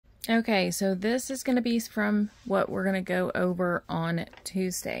Okay, so this is going to be from what we're going to go over on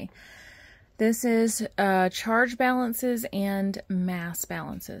Tuesday. This is charge balances and mass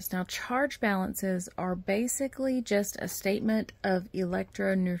balances. Now, charge balances are basically just a statement of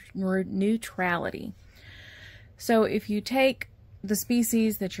electroneutrality. So if you take the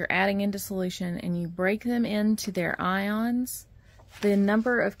species that you're adding into solution and you break them into their ions, the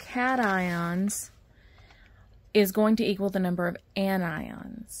number of cations is going to equal the number of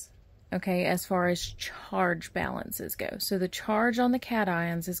anions. Okay, as far as charge balances go. So the charge on the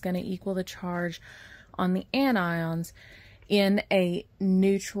cations is going to equal the charge on the anions in a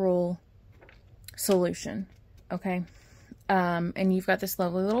neutral solution. Okay, and you've got this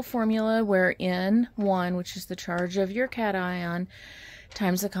lovely little formula where N1, which is the charge of your cation,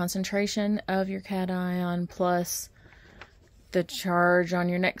 times the concentration of your cation plus the charge on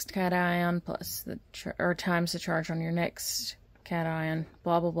your next cation plus times the charge on your next cation,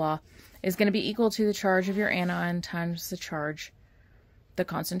 blah, blah, blah, is going to be equal to the charge of your anion times the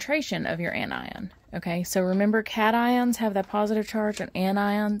concentration of your anion. Okay, so remember, cations have that positive charge and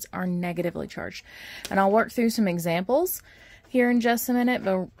anions are negatively charged. And I'll work through some examples here in just a minute,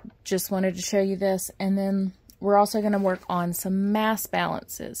 but just wanted to show you this. And then we're also going to work on some mass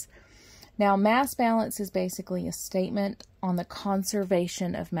balances. Now, mass balance is basically a statement on the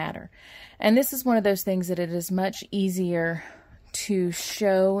conservation of matter. And this is one of those things that it is much easier to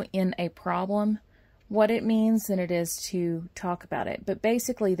show in a problem what it means than it is to talk about it. But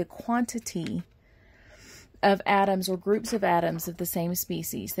basically, the quantity of atoms or groups of atoms of the same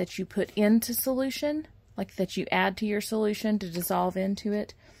species that you put into solution, like that you add to your solution to dissolve into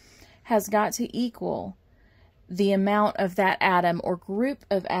it, has got to equal the amount of that atom or group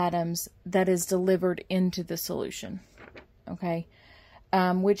of atoms that is delivered into the solution. Okay,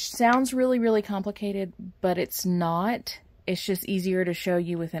 which sounds really, really complicated, but it's not. It's just easier to show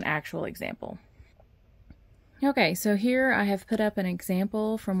you with an actual example. Okay, so here I have put up an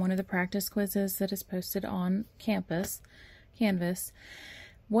example from one of the practice quizzes that is posted on Canvas.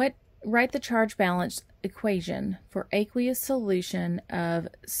 Write the charge balance equation for aqueous solution of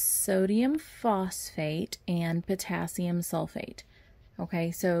sodium phosphate and potassium sulfate. Okay,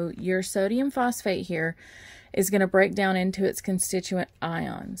 so your sodium phosphate here is going to break down into its constituent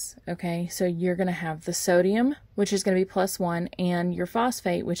ions. Okay, so you're going to have the sodium, which is going to be +1, and your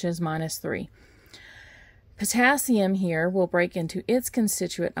phosphate, which is -3. Potassium here will break into its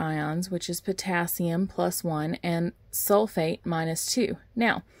constituent ions, which is potassium +1 and sulfate -2.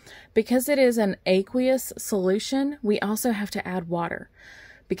 Now, because it is an aqueous solution, we also have to add water,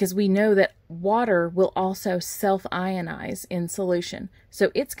 because we know that water will also self-ionize in solution. So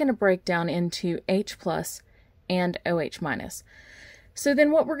it's going to break down into H+ and OH-. So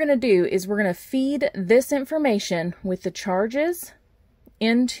then what we're going to do is we're going to feed this information with the charges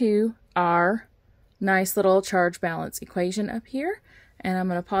into our nice little charge balance equation up here. And I'm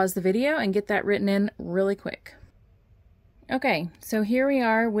going to pause the video and get that written in really quick. Okay, so here we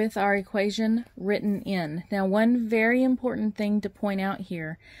are with our equation written in. Now, one very important thing to point out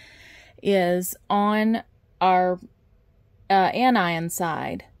here is on our anion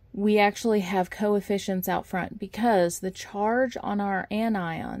side, we actually have coefficients out front because the charge on our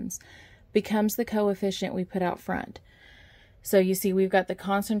anions becomes the coefficient we put out front. So you see we've got the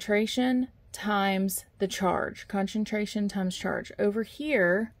concentration times the charge, concentration times charge. Over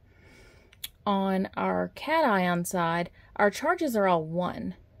here on our cation side, our charges are all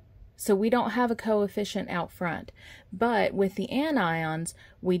 1. So we don't have a coefficient out front. But with the anions,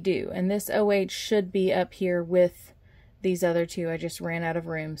 we do. And this OH should be up here with these other two. I just ran out of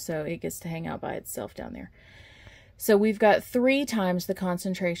room, so it gets to hang out by itself down there. So we've got 3 times the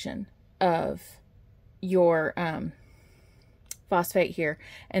concentration of your phosphate here,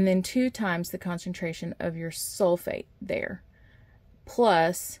 and then 2 times the concentration of your sulfate there,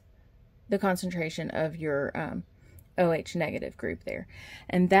 plus the concentration of your OH negative group there.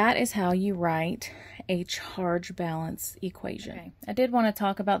 And that is how you write a charge balance equation. Okay. I did want to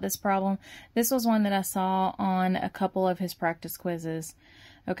talk about this problem. This was one that I saw on a couple of his practice quizzes.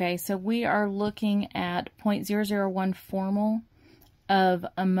 Okay, so we are looking at 0.001 formol of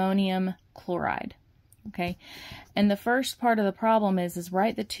ammonium chloride. Okay, and the first part of the problem is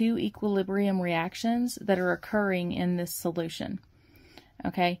write the 2 equilibrium reactions that are occurring in this solution.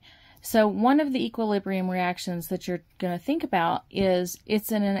 Okay, so one of the equilibrium reactions that you're going to think about is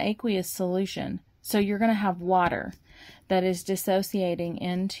it's in an aqueous solution. So you're going to have water that is dissociating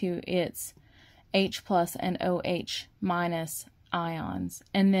into its H+ and OH- ions.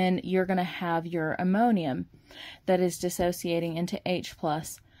 And then you're going to have your ammonium that is dissociating into H+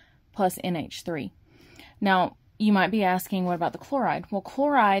 plus NH3. Now, you might be asking, what about the chloride? Well,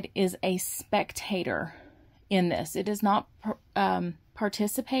 chloride is a spectator in this. It does not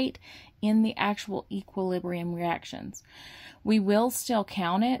participate in the actual equilibrium reactions. We will still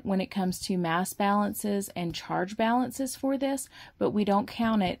count it when it comes to mass balances and charge balances for this, but we don't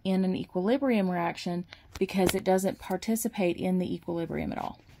count it in an equilibrium reaction because it doesn't participate in the equilibrium at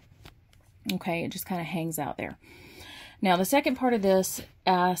all. Okay, it just kind of hangs out there. Now, the second part of this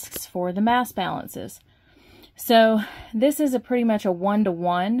asks for the mass balances. So this is pretty much a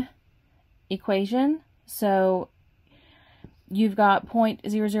 1-to-1 equation. So you've got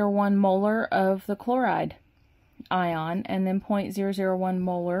 0.001 molar of the chloride ion and then 0.001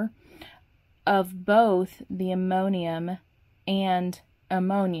 molar of both the ammonium and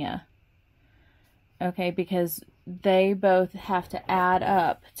ammonia. Okay, because they both have to add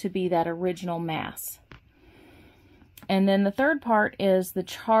up to be that original mass. And then the third part is the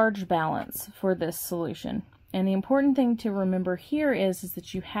charge balance for this solution. And the important thing to remember here is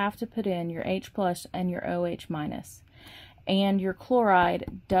that you have to put in your H plus and your OH minus. And your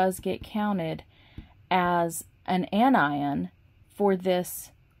chloride does get counted as an anion for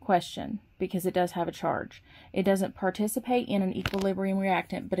this question because it does have a charge. It doesn't participate in an equilibrium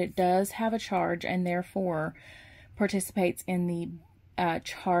reactant, but it does have a charge and therefore participates in the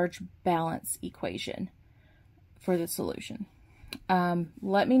charge balance equation for the solution.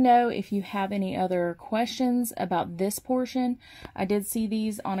 Let me know if you have any other questions about this portion. I did see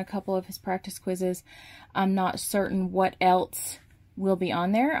these on a couple of his practice quizzes. I'm not certain what else will be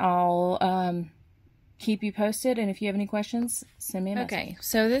on there. I'll keep you posted, and if you have any questions, send me a message. Okay,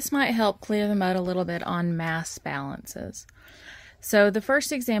 so this might help clear the mud a little bit on mass balances. So the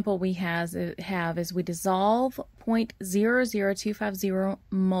first example we have is we dissolve 0.00250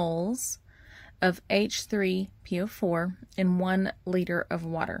 moles of H3PO4 in 1 liter of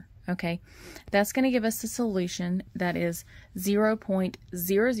water. Okay, that's going to give us a solution that is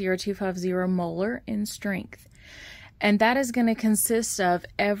 0.00250 molar in strength. And that is going to consist of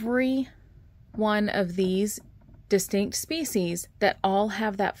every one of these distinct species that all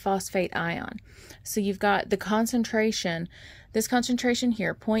have that phosphate ion. So you've got the concentration, this concentration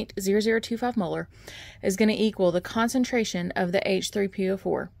here, 0.0025 molar, is going to equal the concentration of the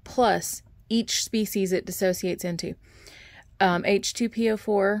H3PO4 plus each species it dissociates into.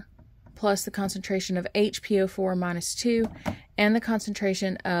 H2PO4 plus the concentration of HPO4 minus 2 and the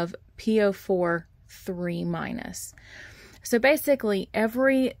concentration of PO4 3 minus. So basically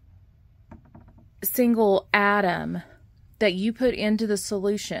every single atom that you put into the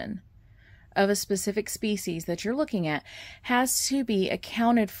solution of a specific species that you're looking at has to be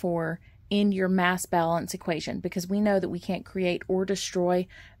accounted for in your mass balance equation, because we know that we can't create or destroy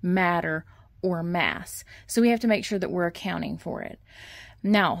matter or mass. So we have to make sure that we're accounting for it.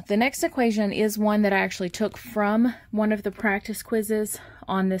 Now, the next equation is one that I actually took from one of the practice quizzes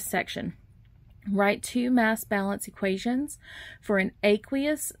on this section. Write 2 mass balance equations for an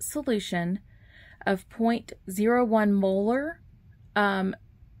aqueous solution of 0.01 molar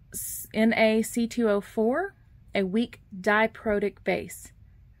NaC2O4, a weak diprotic base.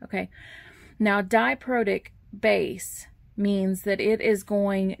 Okay, now diprotic base means that it is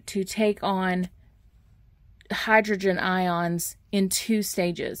going to take on hydrogen ions in 2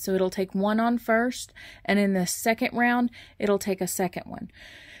 stages. So it'll take one on first, and in the second round, it'll take a second one.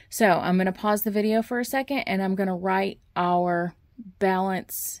 So I'm going to pause the video for a second, and I'm going to write our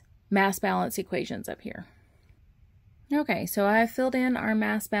mass balance equations up here. Okay, so I have filled in our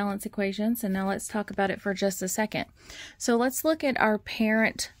mass balance equations, and now let's talk about it for just a second. So let's look at our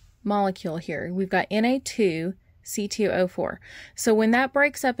parent molecule here. We've got Na2C2O4. So when that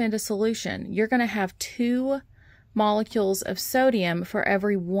breaks up into solution, you're going to have 2 molecules of sodium for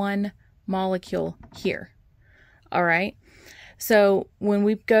every 1 molecule here. All right. So when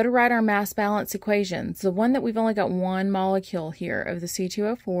we go to write our mass balance equations, the one that we've only got 1 molecule here of the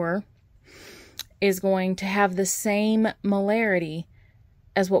C2O4 is going to have the same molarity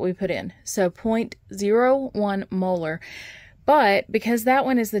as what we put in. So 0.01 molar. But because that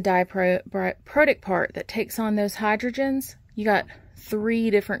one is the diprotic part that takes on those hydrogens, you got 3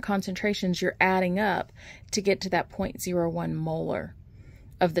 different concentrations you're adding up to get to that 0.01 molar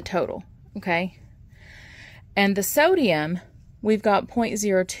of the total. Okay. And the sodium, we've got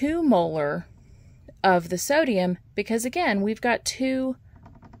 0.02 molar of the sodium because, again, we've got 2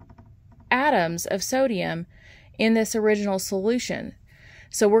 atoms of sodium in this original solution.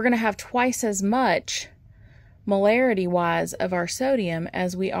 So we're going to have twice as much molarity-wise of our sodium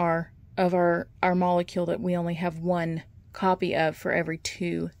as we are of our molecule that we only have 1 copy of for every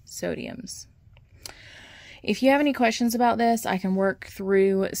 2 sodiums. If you have any questions about this, I can work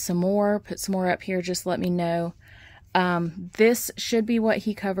through some more, put some more up here, just let me know. This should be what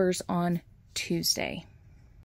he covers on Tuesday.